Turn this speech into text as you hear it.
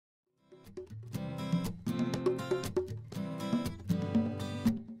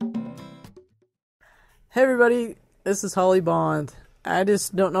Hey everybody, this is Holly Bond. I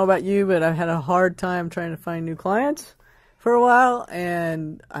just don't know about you, but I've had a hard time trying to find new clients for a while,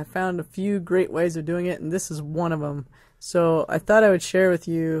 and I found a few great ways of doing it, and this is one of them. So I thought I would share with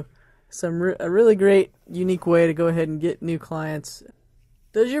you a really great, unique way to go ahead and get new clients.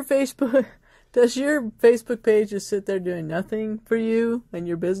 Does your Facebook page just sit there doing nothing for you and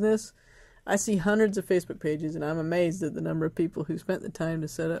your business? I see hundreds of Facebook pages, and I'm amazed at the number of people who spent the time to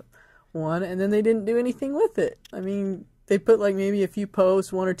set up one, and then they didn't do anything with it. I mean, they put like maybe a few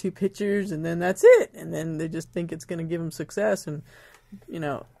posts, 1 or 2 pictures, and then that's it. And then they just think it's going to give them success and,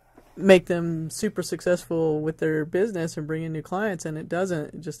 make them super successful with their business and bring in new clients, and it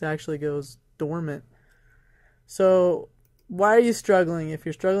doesn't. It just actually goes dormant. So why are you struggling? If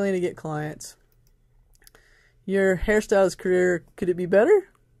you're struggling to get clients, your hairstylist career, could it be better?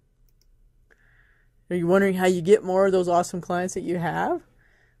 Are you wondering how you get more of those awesome clients that you have?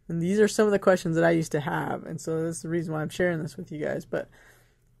 And these are some of the questions that I used to have, and so this is the reason why I'm sharing this with you guys. But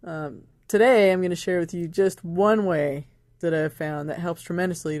today I'm going to share with you just one way that I've found that helps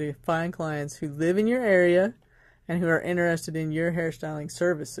tremendously to find clients who live in your area and who are interested in your hairstyling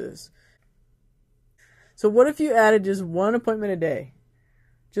services. So what if you added just one appointment a day?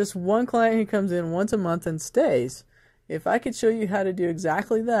 Just one client who comes in once a month and stays. If I could show you how to do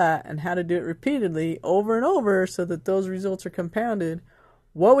exactly that and how to do it repeatedly over and over so that those results are compounded,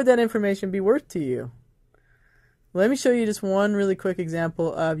 what would that information be worth to you? Let me show you just one really quick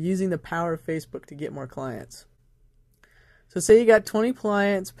example of using the power of Facebook to get more clients. So say you got 20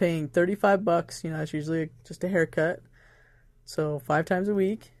 clients paying $35, that's usually just a haircut. So 5 times a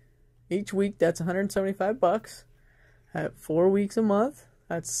week. Each week that's $175. At 4 weeks a month,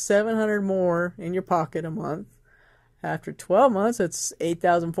 that's $700 more in your pocket a month. After 12 months, that's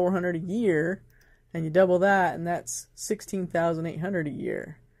 $8,400 a year. And you double that, and that's $16,800 a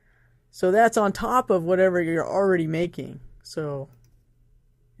year. So that's on top of whatever you're already making. So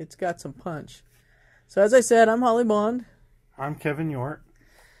it's got some punch. So as I said, I'm Holly Bond. I'm Kevin York.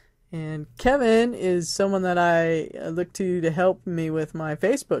 And Kevin is someone that I look to help me with my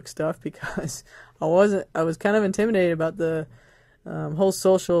Facebook stuff, because I was kind of intimidated about the whole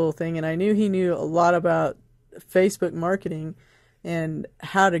social thing, and I knew he knew a lot about Facebook marketing and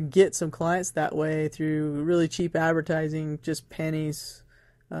how to get some clients that way through really cheap advertising, just pennies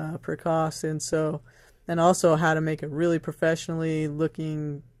per cost, and also how to make a really professionally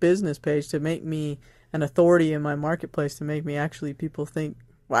looking business page to make me an authority in my marketplace, to make me actually people think,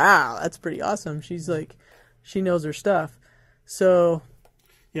 wow, that's pretty awesome. She knows her stuff. So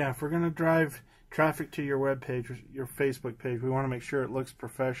yeah, if we're going to drive traffic to your web page, your Facebook page, we want to make sure it looks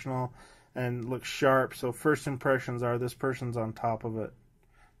professional and look sharp. So first impressions are, this person's on top of it.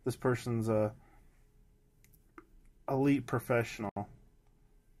 This person's a elite professional.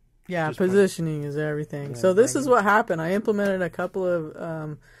 Yeah, just positioning is everything. Yeah, so this is what happened. I implemented a couple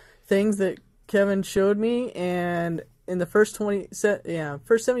of things that Kevin showed me, and in the first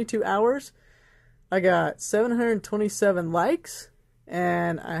 72 hours, I got 727 likes.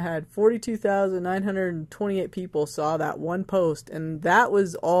 And I had 42,928 people saw that one post, and that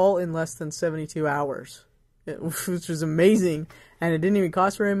was all in less than 72 hours, which was amazing. And it didn't even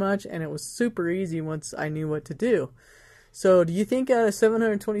cost very much, and it was super easy once I knew what to do. So do you think out of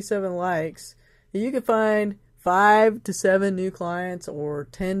 727 likes, you could find 5 to 7 new clients, or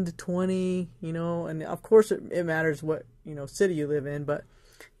 10 to 20, and of course it matters what, city you live in, but,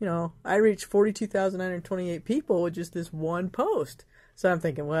 I reached 42,928 people with just this one post. So I'm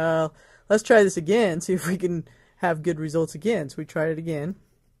thinking, well, let's try this again, see if we can have good results again. So we tried it again.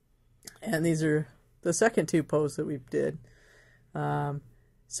 And these are the second 2 posts that we did.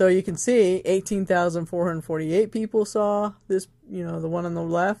 So you can see 18,448 people saw this, the one on the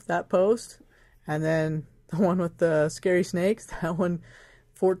left, that post. And then the one with the scary snakes, that one,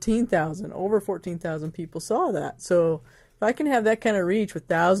 14,000. Over 14,000 people saw that. So if I can have that kind of reach with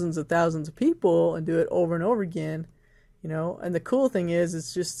thousands of people and do it over and over again, and the cool thing is,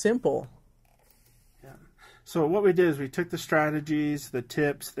 it's just simple. Yeah. So what we did is we took the strategies, the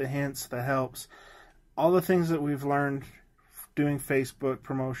tips, the hints, the helps, all the things that we've learned doing Facebook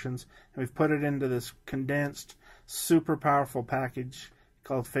promotions, and we've put it into this condensed, super powerful package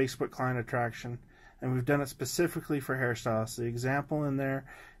called Facebook Client Attraction. And we've done it specifically for hairstylists. The example in there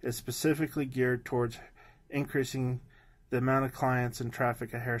is specifically geared towards increasing the amount of clients and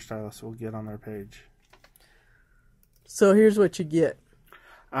traffic a hairstylist will get on their page. So here's what you get.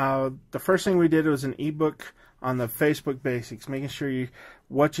 The first thing we did was an ebook on the Facebook basics, making sure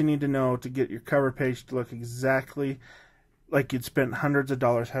what you need to know to get your cover page to look exactly like you'd spent hundreds of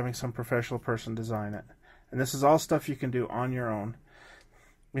dollars having some professional person design it. And this is all stuff you can do on your own.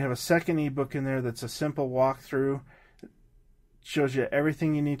 We have a second ebook in there that's a simple walkthrough. It shows you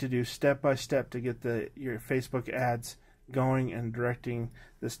everything you need to do step by step to get your Facebook ads going and directing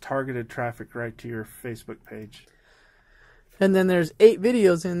this targeted traffic right to your Facebook page. And then there's 8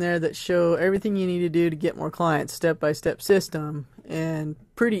 videos in there that show everything you need to do to get more clients, step-by-step system, and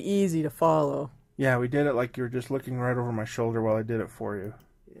pretty easy to follow. Yeah, we did it like you were just looking right over my shoulder while I did it for you.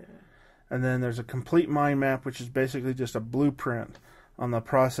 Yeah. And then there's a complete mind map, which is basically just a blueprint on the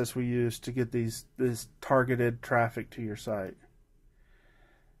process we use to get this targeted traffic to your site.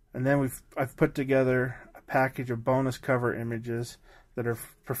 And then I've put together a package of bonus cover images that are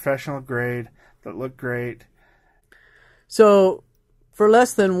professional grade, that look great. So for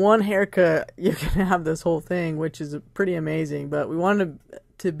less than one haircut, you can have this whole thing, which is pretty amazing. But we wanted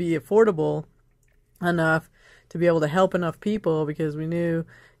to be affordable enough to be able to help enough people, because we knew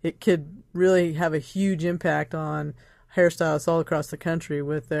it could really have a huge impact on hairstylists all across the country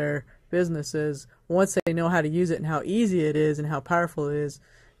with their businesses. Once they know how to use it and how easy it is and how powerful it is,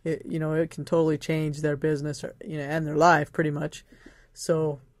 it can totally change their business, and their life pretty much.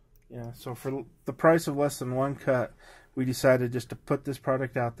 So yeah, so for the price of less than one cut, we decided just to put this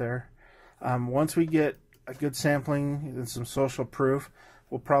product out there. Once we get a good sampling and some social proof,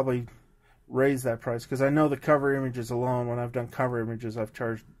 we'll probably raise that price, because I know the cover images alone, when I've done cover images, I've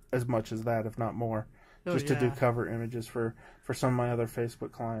charged as much as that, if not more, to do cover images for some of my other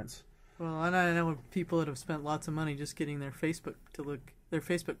Facebook clients. Well, and I know people that have spent lots of money just getting their Facebook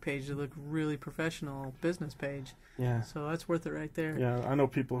page to look really professional, business page. Yeah. So that's worth it right there. Yeah, I know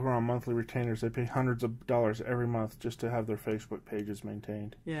people who are on monthly retainers. They pay hundreds of dollars every month just to have their Facebook pages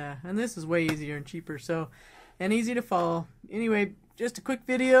maintained. Yeah, and this is way easier and cheaper, and easy to follow. Anyway, just a quick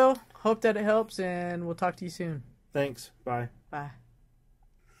video. Hope that it helps, and we'll talk to you soon. Thanks. Bye. Bye.